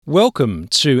Welcome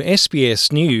to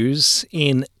SBS News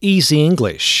in Easy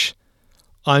English.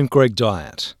 I'm Greg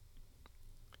Dyatt.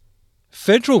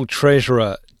 Federal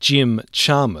Treasurer Jim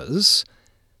Chalmers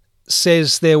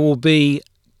says there will be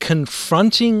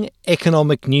confronting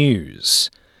economic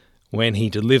news when he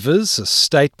delivers a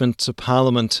statement to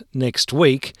Parliament next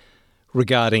week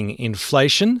regarding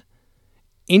inflation,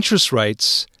 interest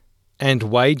rates and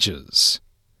wages.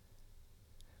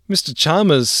 Mr.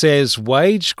 Chalmers says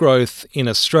wage growth in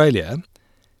Australia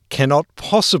cannot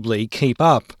possibly keep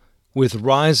up with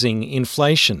rising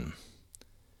inflation.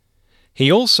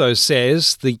 He also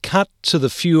says the cut to the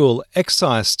fuel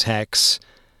excise tax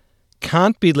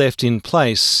can't be left in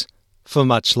place for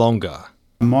much longer.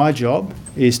 My job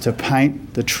is to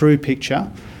paint the true picture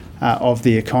of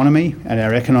the economy and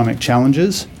our economic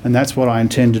challenges, and that's what I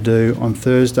intend to do on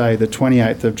Thursday, the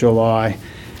 28th of July,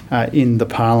 in the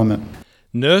Parliament.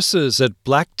 Nurses at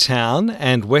Blacktown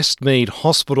and Westmead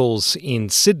hospitals in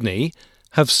Sydney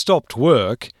have stopped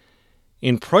work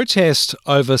in protest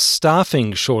over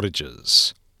staffing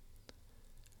shortages.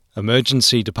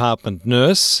 Emergency Department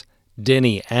nurse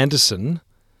Denny Anderson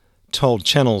told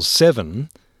Channel 7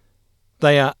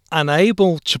 they are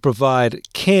unable to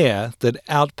provide care that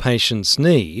outpatients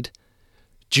need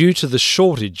due to the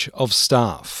shortage of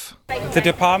staff. The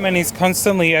department is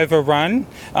constantly overrun.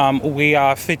 We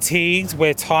are fatigued,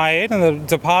 we're tired, and the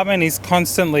department is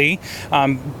constantly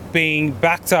being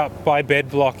backed up by bed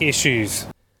block issues.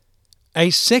 A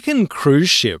second cruise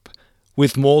ship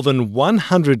with more than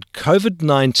 100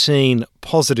 COVID-19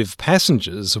 positive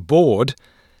passengers aboard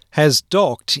has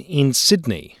docked in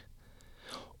Sydney.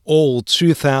 All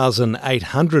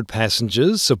 2,800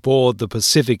 passengers aboard the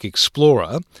Pacific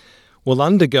Explorer will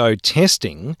undergo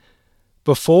testing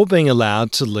before being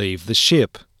allowed to leave the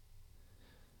ship.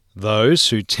 Those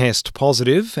who test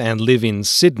positive and live in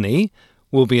Sydney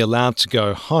will be allowed to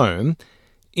go home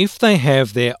if they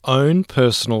have their own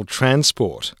personal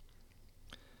transport.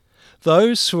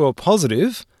 Those who are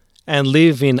positive and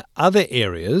live in other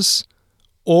areas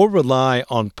or rely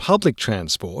on public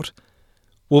transport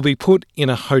will be put in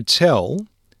a hotel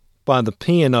by the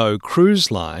P&O Cruise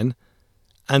Line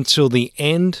until the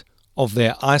end of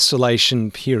their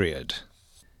isolation period.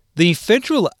 The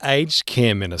Federal Aged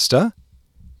Care Minister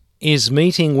is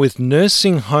meeting with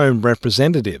nursing home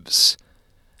representatives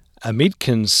amid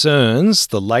concerns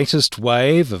the latest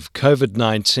wave of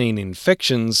COVID-19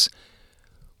 infections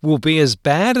will be as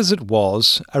bad as it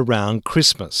was around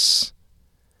Christmas.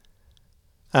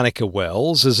 Annika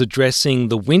Wells is addressing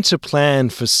the winter plan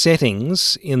for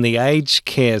settings in the aged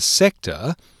care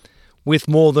sector with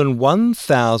more than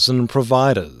 1,000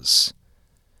 providers.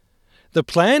 The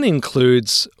plan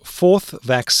includes fourth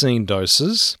vaccine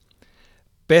doses,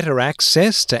 better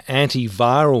access to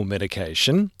antiviral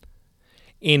medication,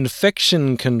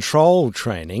 infection control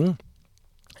training,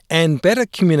 and better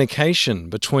communication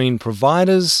between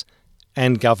providers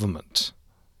and government.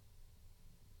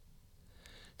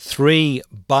 3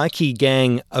 bikie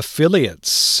gang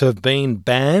affiliates have been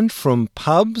banned from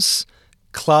pubs,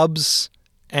 clubs,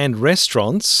 and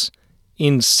restaurants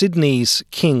in Sydney's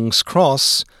King's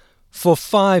Cross for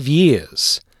 5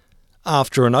 years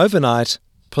after an overnight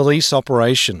police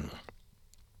operation.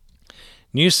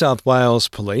 New South Wales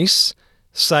Police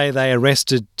say they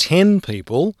arrested 10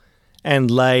 people and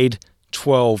laid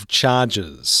 12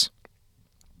 charges.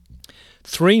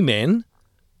 3 men,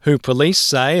 who police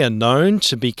say are known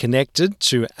to be connected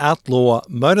to outlaw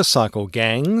motorcycle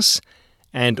gangs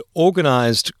and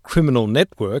organised criminal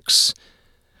networks,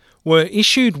 were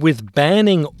issued with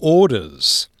banning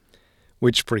orders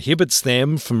which prohibits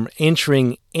them from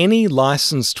entering any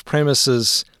licensed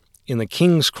premises in the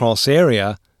King's Cross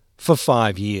area for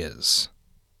 5 years.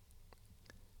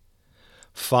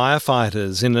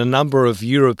 Firefighters in a number of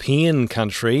European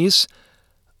countries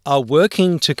are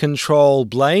working to control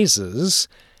blazes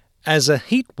as a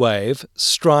heatwave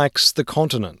strikes the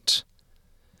continent.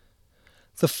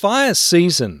 The fire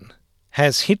season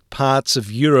has hit parts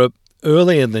of Europe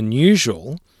earlier than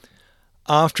usual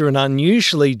after an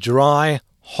unusually dry,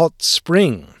 hot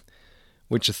spring,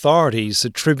 which authorities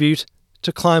attribute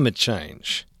to climate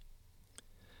change.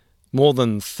 More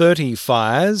than 30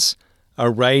 fires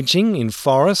are raging in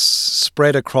forests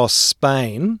spread across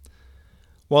Spain,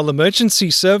 while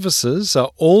emergency services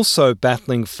are also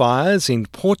battling fires in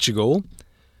Portugal,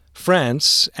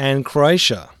 France and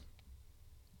Croatia.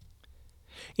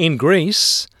 In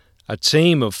Greece, a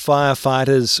team of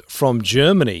firefighters from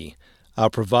Germany are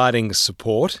providing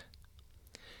support,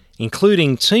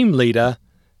 including team leader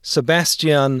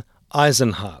Sebastian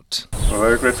Eisenhardt. We're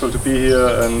very grateful to be here,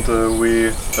 and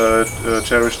we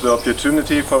cherish the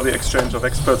opportunity for the Exchange of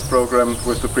Experts program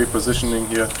with the pre-positioning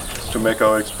here to make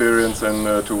our experience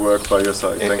and to work by your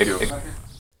side. Thank you.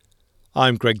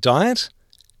 I'm Greg Dyett,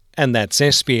 and that's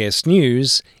SBS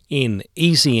News in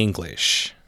Easy English.